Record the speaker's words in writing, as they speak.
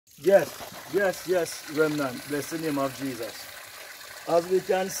Yes, Remnant. Bless the name of Jesus. As we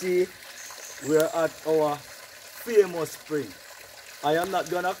can see, we're at our famous spring. I am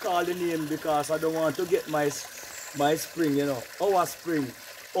not gonna call the name because I don't want to get my spring, you know, our spring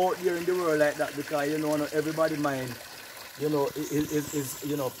out there in the world like that, because you know everybody mind, you know, is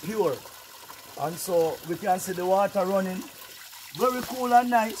you know, pure. And so we can see the water running, very cool and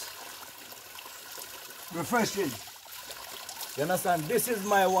nice, refreshing. You understand? This is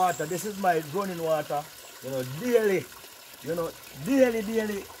my water, this is my running water, you know, daily,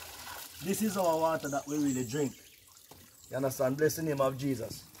 daily. This is our water that we really drink. You understand? Bless the name of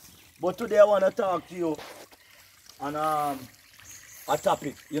Jesus. But today I want to talk to you on a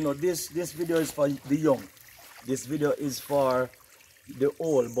topic. You know, this video is for the young. This video is for the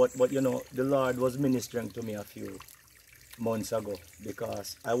old. But you know, the Lord was ministering to me a few months ago,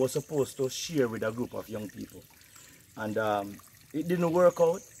 because I was supposed to share with a group of young people. And it didn't work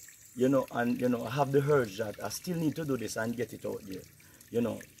out, you know, and you know, I have the urge that I still need to do this and get it out there, you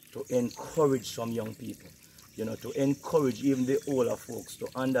know, to encourage some young people, you know, to encourage even the older folks to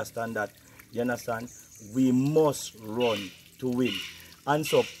understand that, you understand, we must run to win. And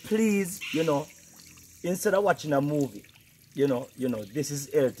so please, you know, instead of watching a movie, you know, this is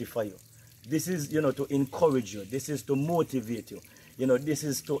healthy for you. This is, you know, to encourage you. This is to motivate you. You know, this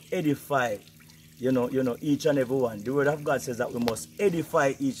is to edify, you know, each and every one. The word of God says that we must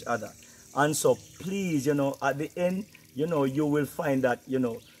edify each other. And so please, you know, at the end, you know, you will find that, you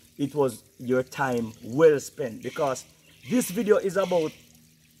know, it was your time well spent, because this video is about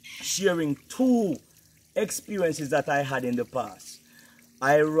sharing two experiences that I had in the past.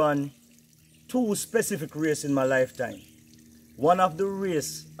 I ran two specific races in my lifetime. One of the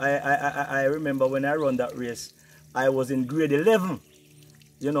race, I remember when I ran that race, I was in grade 11.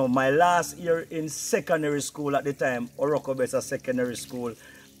 You know, my last year in secondary school at the time, Orokobesa Secondary School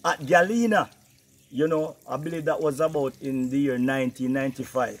at Galena. You know, I believe that was about in the year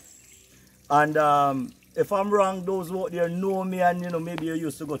 1995. And if I'm wrong, those who out there know me and, you know, maybe you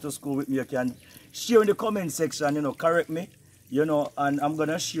used to go to school with me, you can share in the comment section, you know, correct me, you know, and I'm going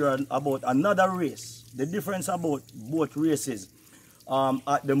to share about another race, the difference about both races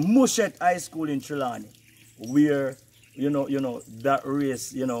at the Mushet High School in Trelawney, where, you know, that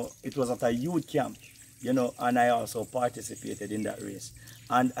race, you know, it was at a youth camp, you know, and I also participated in that race.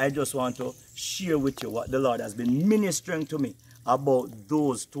 And I just want to share with you what the Lord has been ministering to me about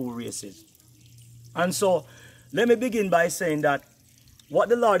those two races. And so, let me begin by saying that what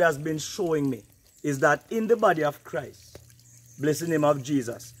the Lord has been showing me is that in the body of Christ, bless the name of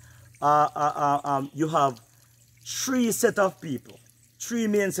Jesus, you have three set of people, three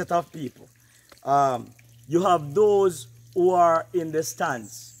main set of people. You have those who are in the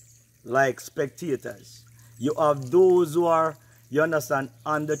stands, like spectators. You have those who are, you understand,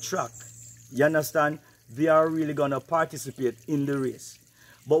 on the track. You understand? They are really going to participate in the race.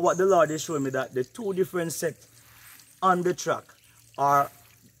 But what the Lord is showing me, that the two different sets on the track are,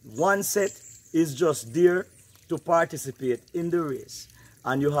 one set is just there to participate in the race,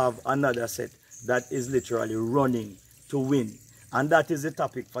 and you have another set that is literally running to win. And that is the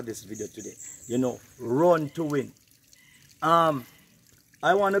topic for this video today. You know, run to win. I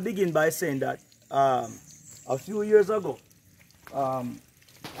want to begin by saying that a few years ago,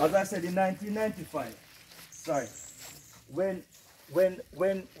 as I said in 1995, sorry, when I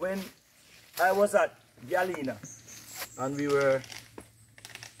was at Galena and we were,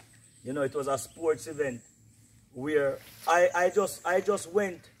 you know, it was a sports event where I just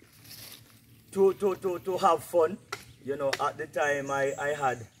went to have fun. You know, at the time I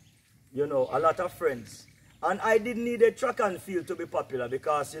had, you know, a lot of friends. And I didn't need a track and field to be popular,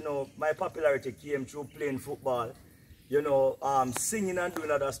 because, you know, my popularity came through playing football, you know, singing and doing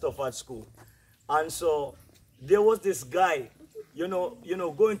other stuff at school. And so there was this guy, you know,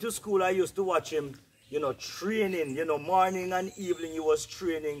 going to school, I used to watch him, you know, training, you know, morning and evening he was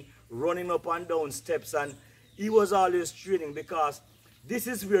training, running up and down steps, and he was always training, because this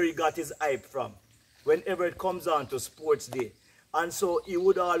is where he got his hype from, whenever it comes on to sports day. And so he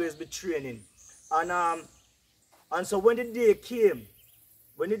would always be training. And so when the day came,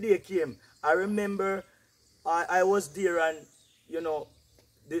 I remember I was there, and, you know,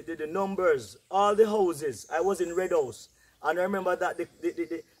 the numbers, all the houses, I was in Red House. And I remember that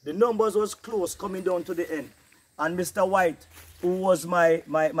the numbers was close coming down to the end. And Mr. White, who was my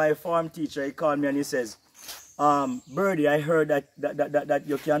farm teacher, he called me and he says, Birdie, I heard that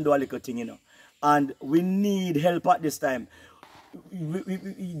you can do a little thing, you know. And we need help at this time.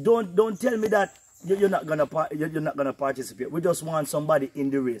 Don't tell me that you're not gonna participate. We just want somebody in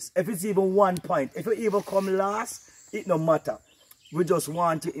the race. If it's even 1 point, if you even come last, it no matter. we just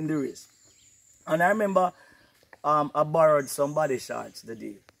want it in the race. And I remember I borrowed some body shorts the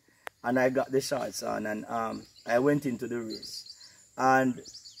day. And I got the shorts on and I went into the race. And,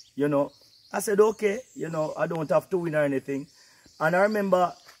 you know, I said, okay, you know, I don't have to win or anything. And I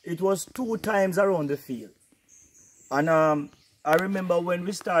remember it was 2 times around the field. And I remember when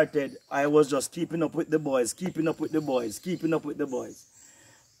we started, I was just keeping up with the boys, keeping up with the boys, keeping up with the boys.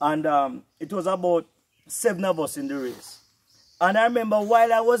 And it was about 7 of us in the race. And I remember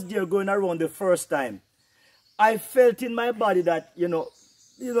while I was there going around the first time, I felt in my body that, you know,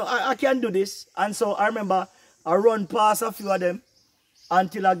 I can do this. And so I remember I run past a few of them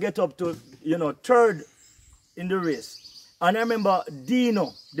until I get up to, you know, 3rd in the race. And I remember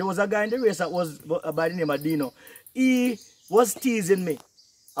Dino, there was a guy in the race that was by the name of Dino. He was teasing me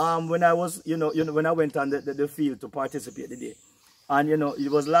when I was, when I went on the field to participate today. And, you know, he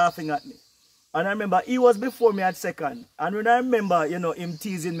was laughing at me. And I remember he was before me at 2nd. And when I remember, you know, him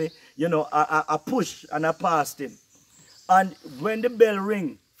teasing me, you know, I pushed and I passed him. And when the bell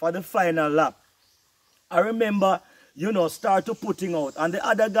rang for the final lap, I remember, you know, started putting out. And the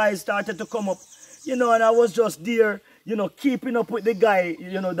other guys started to come up, you know, and I was just there, you know, keeping up with the guy,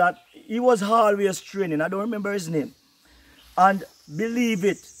 you know, that he was always training. I don't remember his name. And believe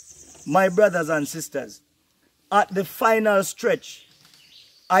it, my brothers and sisters, at the final stretch,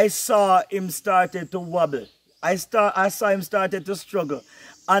 I saw him started to wobble. I saw him started to struggle.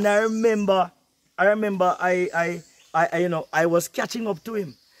 And I remember I was catching up to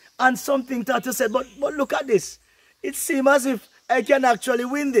him. And something started to say, but look at this. It seems as if I can actually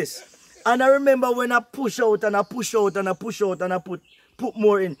win this. And I remember when I push out and I push out and I push out and I put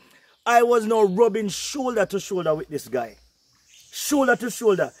more in, I was now rubbing shoulder to shoulder with this guy. Shoulder to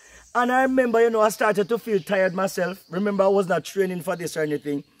shoulder. And I remember, you know, I started to feel tired myself. Remember, I was not training for this or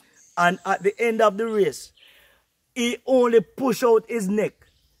anything. And at the end of the race, he only pushed out his neck.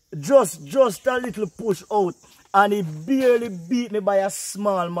 Just a little push out. And he barely beat me by a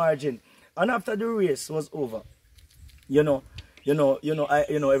small margin. And after the race was over,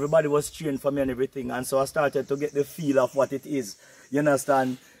 everybody was cheering for me and everything. And so I started to get the feel of what it is. You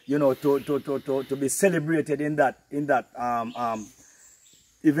understand? You know, to be celebrated in that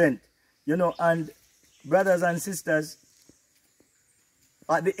event, you know. And brothers and sisters,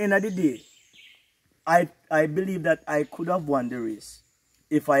 at the end of the day, I believe that I could have won the race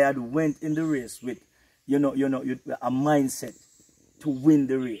if I had went in the race with, a mindset to win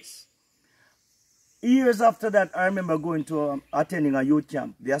the race. Years after that, I remember going to attending a youth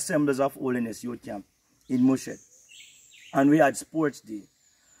camp, the Assemblies of Holiness youth camp in Mushet, and we had sports day,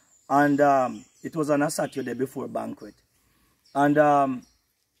 and it was on a Saturday before banquet, and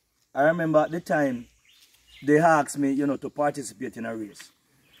I remember at the time, they asked me, you know, to participate in a race.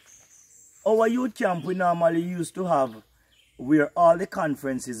 Our youth camp, we normally used to have where all the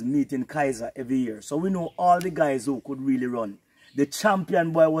conferences meet in Kaiser every year. So we know all the guys who could really run. The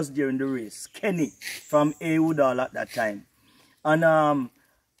champion boy was there in the race, Kenny from Woodall at that time. And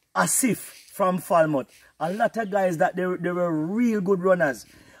Asif from Falmouth. A lot of guys that they were real good runners.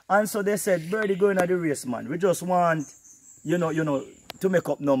 And so they said, Birdie, going at the race, man. We just want, to make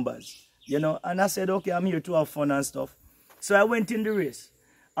up numbers, you know. And I said, okay, I'm here to have fun and stuff. So I went in the race.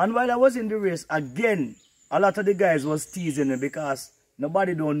 And while I was in the race, again, a lot of the guys was teasing me because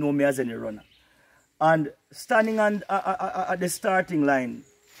nobody don't know me as any runner. And standing at the starting line,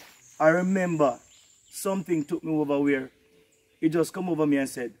 I remember something took me over where he just come over me and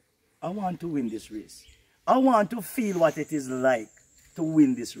said, I want to win this race. I want to feel what it is like to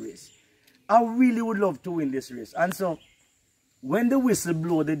win this race. I really would love to win this race. And so, when the whistle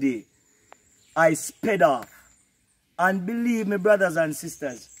blew the day, I sped off. And believe me, brothers and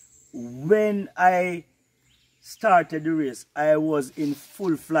sisters, when I started the race, I was in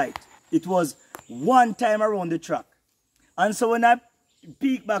full flight. It was one time around the track. And so when I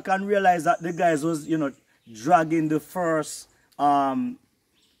peeked back and realized that the guys was, dragging the first part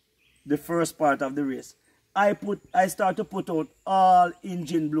of the race, I started to put out all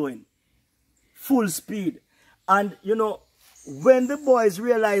engine blowing, full speed. And, when the boys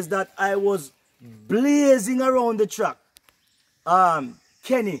realized that I was blazing around the track,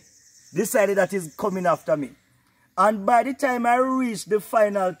 Kenny decided that he's coming after me. And by the time I reached the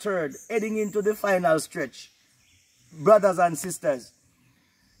final third, heading into the final stretch, brothers and sisters,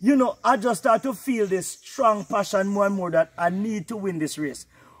 I just started to feel this strong passion more and more that I need to win this race.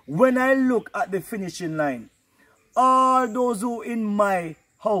 When I look at the finishing line, all those who in my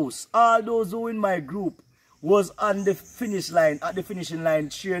house, all those who in my group was on the finish line, at the finishing line,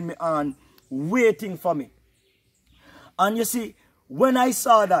 cheering me on, waiting for me. And you see, when I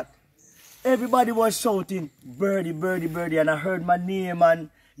saw that, everybody was shouting, birdie, birdie, birdie, and I heard my name, and,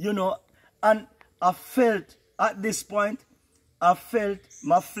 you know, and I felt, at this point, I felt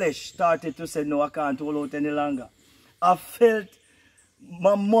my flesh started to say, no, I can't hold out any longer. I felt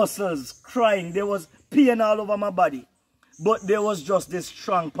my muscles crying. There was pain all over my body. But there was just this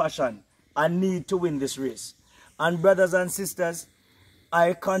strong passion. I need to win this race. And brothers and sisters,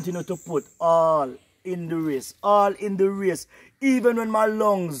 I continue to put all in the race. All in the race. Even when my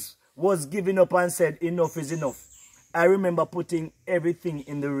lungs was giving up and said, enough is enough. I remember putting everything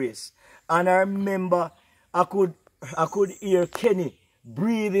in the race. And I remember I could hear Kenny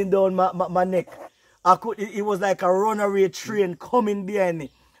breathing down my neck. It was like a runaway train coming behind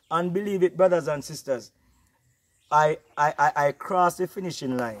me. And believe it, brothers and sisters, I crossed the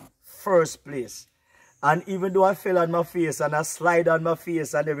finishing line, first place. And even though I fell on my face and I slid on my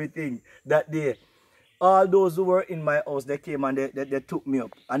face and everything that day, all those who were in my house, they came and they took me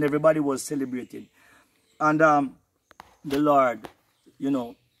up. And everybody was celebrating. And the Lord, you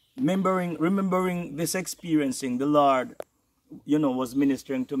know, remembering this experiencing, the Lord, you know, was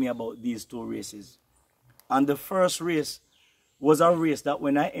ministering to me about these two races. And the first race was a race that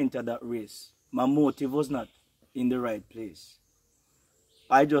when I entered that race, my motive was not in the right place.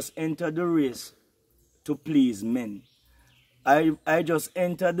 I just entered the race to please men. I just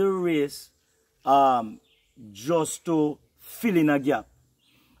entered the race just to fill in a gap.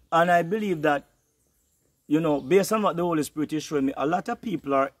 And I believe that, you know, based on what the Holy Spirit is showing me, a lot of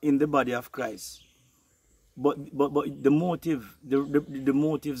people are in the body of Christ. But the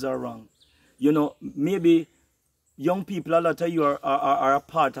motives are wrong. You know, maybe young people, a lot of you are a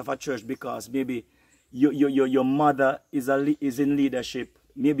part of a church because maybe your mother is in leadership.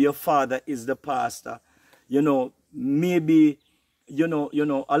 Maybe your father is the pastor. You know, maybe, you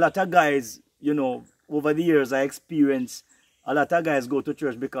know, a lot of guys, you know, over the years I experienced, a lot of guys go to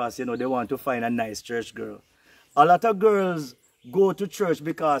church because, you know, they want to find a nice church girl. A lot of girls go to church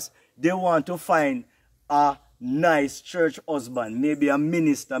because they want to find a nice church husband, maybe a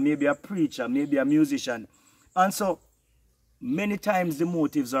minister, maybe a preacher, maybe a musician. And so, many times the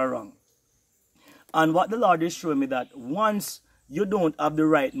motives are wrong. And what the Lord is showing me that once you don't have the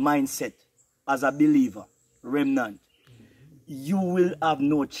right mindset as a believer, remnant, you will have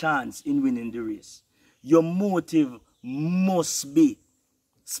no chance in winning the race. Your motive must be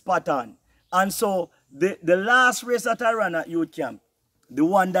spot on. And so, the last race that I ran at youth camp, the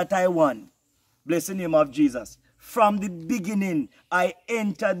one that I won, bless the name of Jesus, from the beginning, I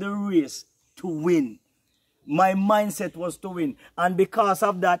entered the race to win. My mindset was to win. And because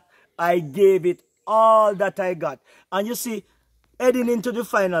of that, I gave it all that I got. And you see, heading into the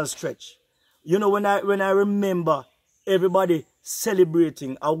final stretch, you know, when I remember everybody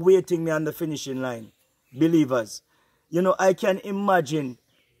celebrating, awaiting me on the finishing line, believers, you know, I can imagine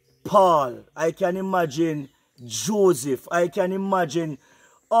Paul, I can imagine Joseph, I can imagine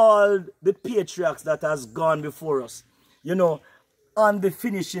all the patriarchs that has gone before us, you know, on the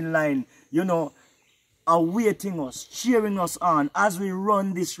finishing line, you know, awaiting us, cheering us on as we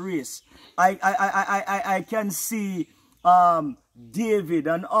run this race. I can see David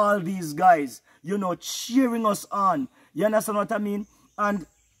and all these guys, you know, cheering us on. You understand what I mean? And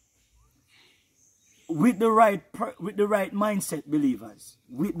with the right mindset, believers,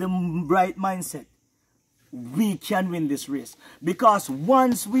 with the right mindset, we can win this race. Because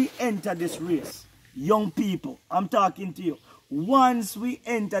once we enter this race, young people, I'm talking to you, once we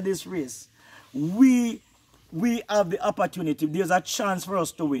enter this race, we have the opportunity. There's a chance for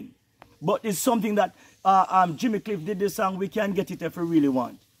us to win. But it's something that Jimmy Cliff did this song, we can get it if we really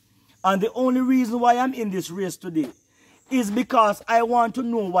want. And the only reason why I'm in this race today is because I want to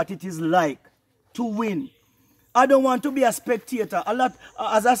know what it is like to win. I don't want to be a spectator. A lot,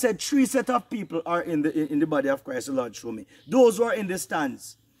 as I said, 3 sets of people are in the body of Christ, the Lord showed me. Those who are in the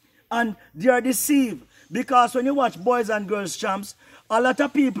stands. And they are deceived. Because when you watch boys and girls champs, a lot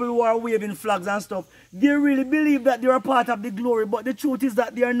of people who are waving flags and stuff, they really believe that they are part of the glory, but the truth is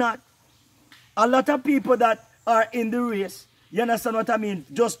that they are not. A lot of people that are in the race, you understand what I mean?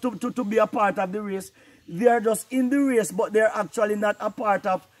 Just to be a part of the race, they are just in the race, but they're actually not a part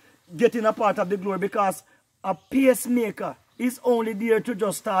of getting a part of the glory, because a pacemaker is only there to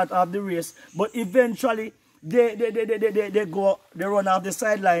just start off the race, but eventually they run off the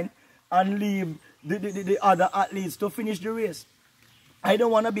sideline and leave the other athletes to finish the race. I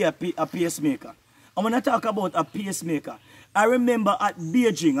don't want to be a pacemaker. I want to talk about a pacemaker. I remember at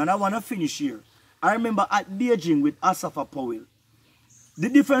Beijing, and I want to finish here. I remember at Beijing with Asafa Powell. The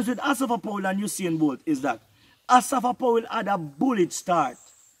difference with Asafa Powell and Usain Bolt is that Asafa Powell had a bullet start.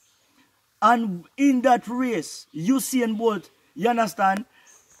 And in that race, Usain Bolt, you understand,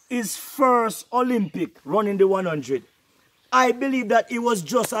 his first Olympic running the 100, I believe that he was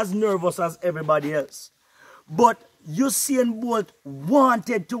just as nervous as everybody else. But Usain Bolt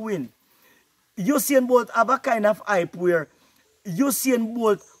wanted to win. Usain Bolt have a kind of hype where Usain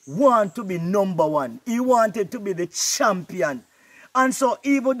Bolt wanted to be number one. He wanted to be the champion. And so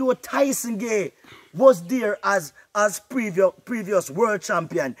even though Tyson Gay was there as previous world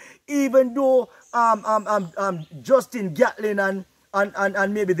champion, even though Justin Gatlin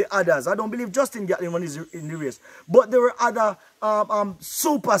and maybe the others, I don't believe Justin Gatlin was in the race, but there were other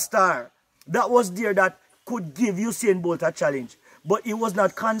superstar that was there that could give Usain Bolt a challenge. But he was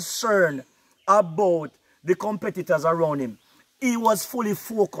not concerned about the competitors around him. He was fully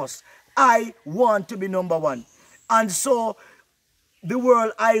focused. I want to be number one. And so the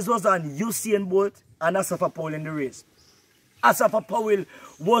world eyes was on Usain Bolt and Asafa Powell in the race. Asafa Powell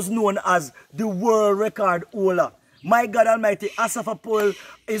was known as the world record holder. My God Almighty, Asafa Powell,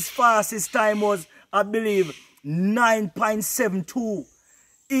 his fastest time was, I believe, 9.72.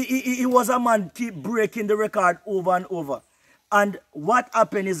 He was a man keep breaking the record over and over. And what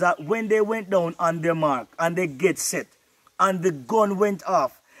happened is that when they went down on their mark and they get set and the gun went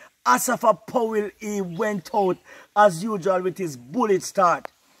off, Asafa Powell, he went out as usual with his bullet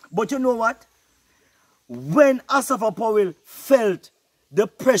start. But you know what? When Asafa Powell felt the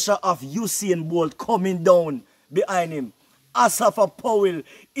pressure of Usain Bolt coming down behind him, Asafa Powell,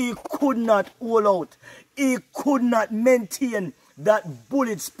 he could not hold out. He could not maintain that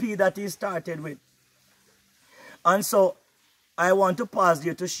bullet speed that he started with. And so I want to pause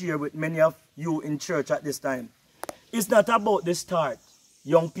here to share with many of you in church at this time. It's not about the start,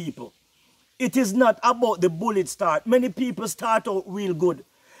 young people. It is not about the bullet start. Many people start out real good.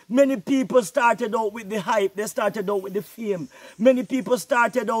 Many people started out with the hype. They started out with the fame. Many people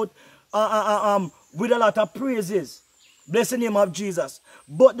started out with a lot of praises. Bless the name of Jesus.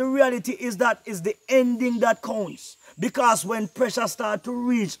 But the reality is that it's the ending that counts. Because when pressure started to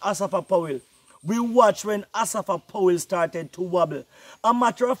reach Asafa Powell, we watched when Asafa Powell started to wobble. A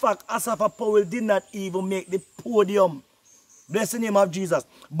matter of fact, Asafa Powell did not even make the podium. Bless the name of Jesus.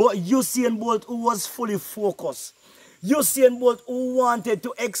 But Usain Bolt, who was fully focused. Usain Bolt, who wanted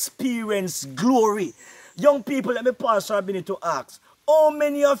to experience glory. Young people, let me pause for a minute to ask. How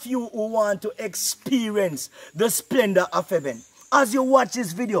many of you who want to experience the splendor of heaven? As you watch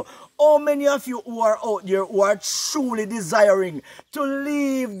this video, how many of you who are out there who are truly desiring to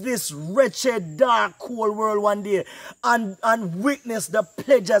leave this wretched, dark, cold world one day and witness the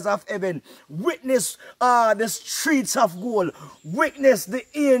pleasures of heaven, witness the streets of gold, witness the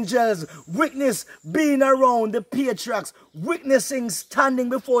angels, witness being around the patriarchs, witnessing standing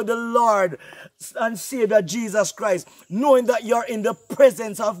before the Lord and Savior Jesus Christ, knowing that you're in the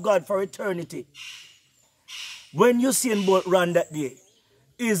presence of God for eternity? When Usain Bolt ran that day,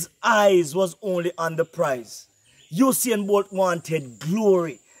 his eyes was only on the prize. Usain Bolt wanted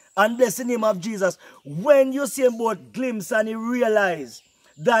glory. And bless the name of Jesus, when Usain Bolt glimpsed and he realized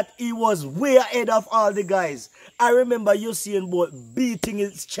that he was way ahead of all the guys, I remember Usain Bolt beating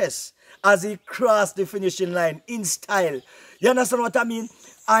his chest as he crossed the finishing line in style. You understand what I mean?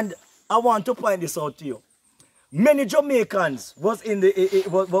 And I want to point this out to you. Many Jamaicans was in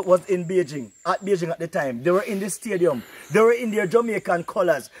Beijing at the time. They were in the stadium. They were in their Jamaican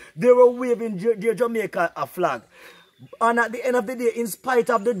colors. They were waving their Jamaica flag. And at the end of the day, in spite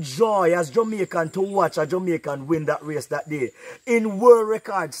of the joy as Jamaican to watch a Jamaican win that race that day in world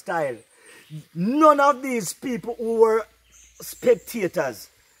record style, none of these people who were spectators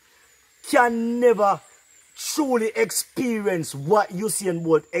can never truly experience what Usain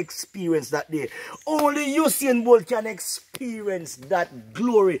Bolt experienced that day. Only Usain Bolt can experience that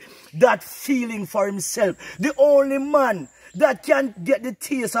glory, that feeling for himself. The only man that can get the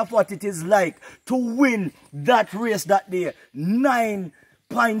taste of what it is like to win that race that day,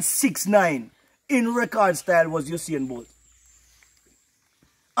 9.69 in record style, was Usain Bolt.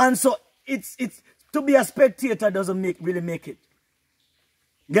 And so it's to be a spectator doesn't really make it.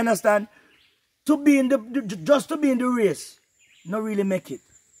 You understand? To be in just to be in the race, not really make it.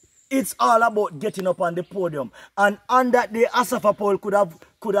 It's all about getting up on the podium. And on that day, Asafa Powell could have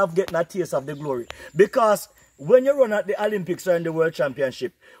gotten a taste of the glory. Because when you run at the Olympics or in the World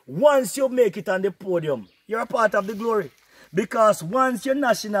Championship, once you make it on the podium, you're a part of the glory. Because once your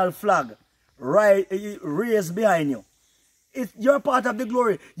national flag raised behind you, you're a part of the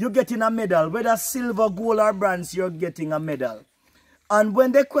glory. You're getting a medal. Whether silver, gold or bronze, you're getting a medal. And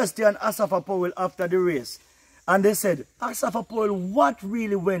when they questioned Asafa Powell after the race, and they said, Asafa Powell, what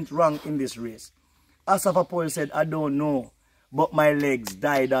really went wrong in this race? Asafa Powell said, I don't know, but my legs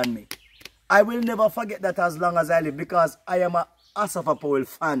died on me. I will never forget that as long as I live, because I am a Asafa Powell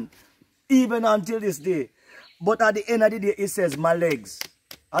fan, even until this day. But at the end of the day, it says my legs.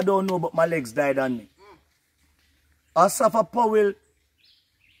 I don't know, but my legs died on me. Asafa Powell,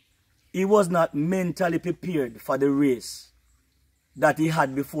 he was not mentally prepared for the race that he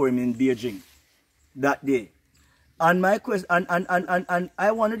had before him in Beijing that day. And my question, and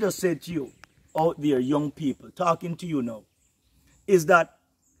I want to just say to you out there, young people, talking to you now, is that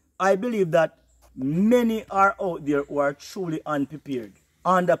I believe that many are out there who are truly unprepared,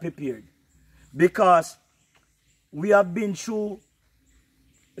 underprepared, because we have been through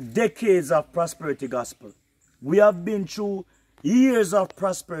decades of prosperity gospel. We have been through years of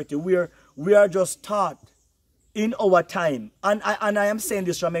prosperity where we are just taught in our time, and I am saying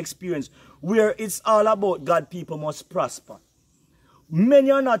this from experience, where it's all about God people must prosper.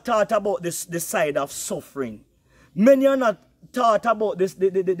 Many are not taught about the side of suffering. Many are not taught about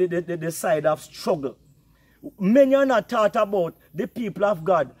the side of struggle. Many are not taught about the people of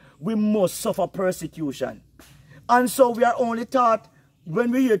God. We must suffer persecution. And so we are only taught,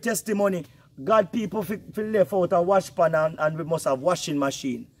 when we hear testimony, God people feel left out a wash pan and we must have washing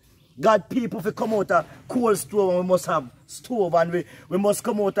machine. God people feel come out a cold stove and we must have stove, and we must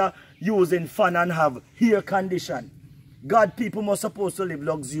come out a using fan and have air condition. God people must supposed to live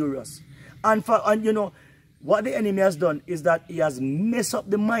luxurious. And you know, what the enemy has done is that he has messed up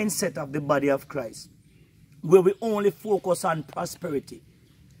the mindset of the body of Christ, where we only focus on prosperity.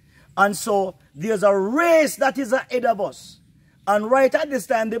 And so there's a race that is ahead of us. And right at this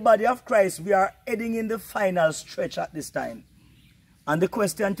time, the body of Christ, we are heading in the final stretch at this time. And the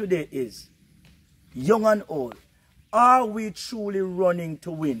question today is, young and old, are we truly running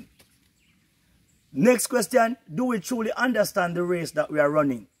to win? Next question, do we truly understand the race that we are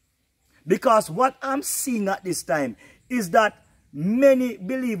running? Because what I'm seeing at this time is that many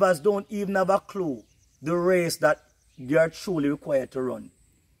believers don't even have a clue the race that they are truly required to run.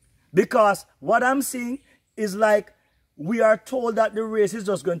 Because what I'm seeing is like we are told that the race is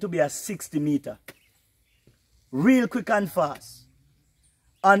just going to be a 60 meter. Real quick and fast.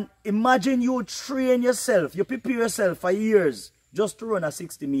 And imagine you train yourself, you prepare yourself for years just to run a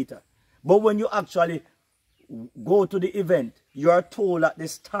 60 meter. But when you actually go to the event, you are told at the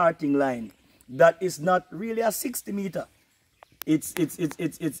starting line that it's not really a 60 meter. It's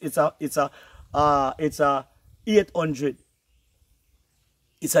a 800.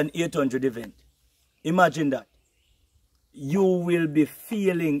 It's an 800 event. Imagine that. You will be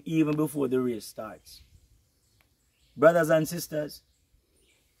feeling even before the race starts. Brothers and sisters,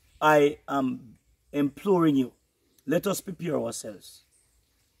 I am imploring you, let us prepare ourselves.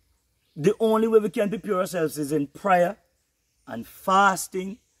 The only way we can prepare ourselves is in prayer and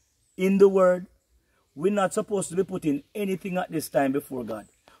fasting, in the word. We're not supposed to be putting anything at this time before God.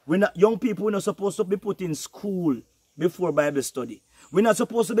 Young people, we're not supposed to be putting school before Bible study. We're not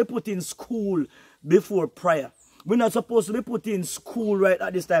supposed to be putting school before prayer. We're not supposed to be putting school right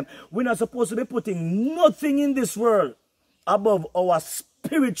at this time. We're not supposed to be putting nothing in this world above our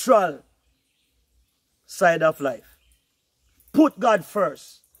spiritual side of life. Put God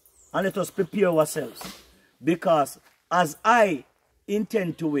first and let us prepare ourselves. Because as I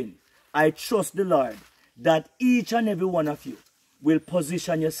intend to win, I trust the Lord that each and every one of you will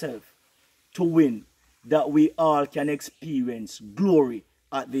position yourself to win, that we all can experience glory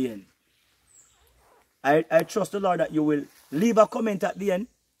at the end. I trust the Lord that you will leave a comment at the end.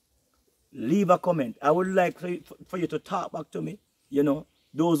 Leave a comment. I would like for you to talk back to me. You know,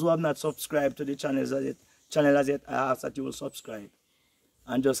 those who have not subscribed to the channel as yet, I ask that you will subscribe.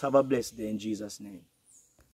 And just have a blessed day in Jesus' name.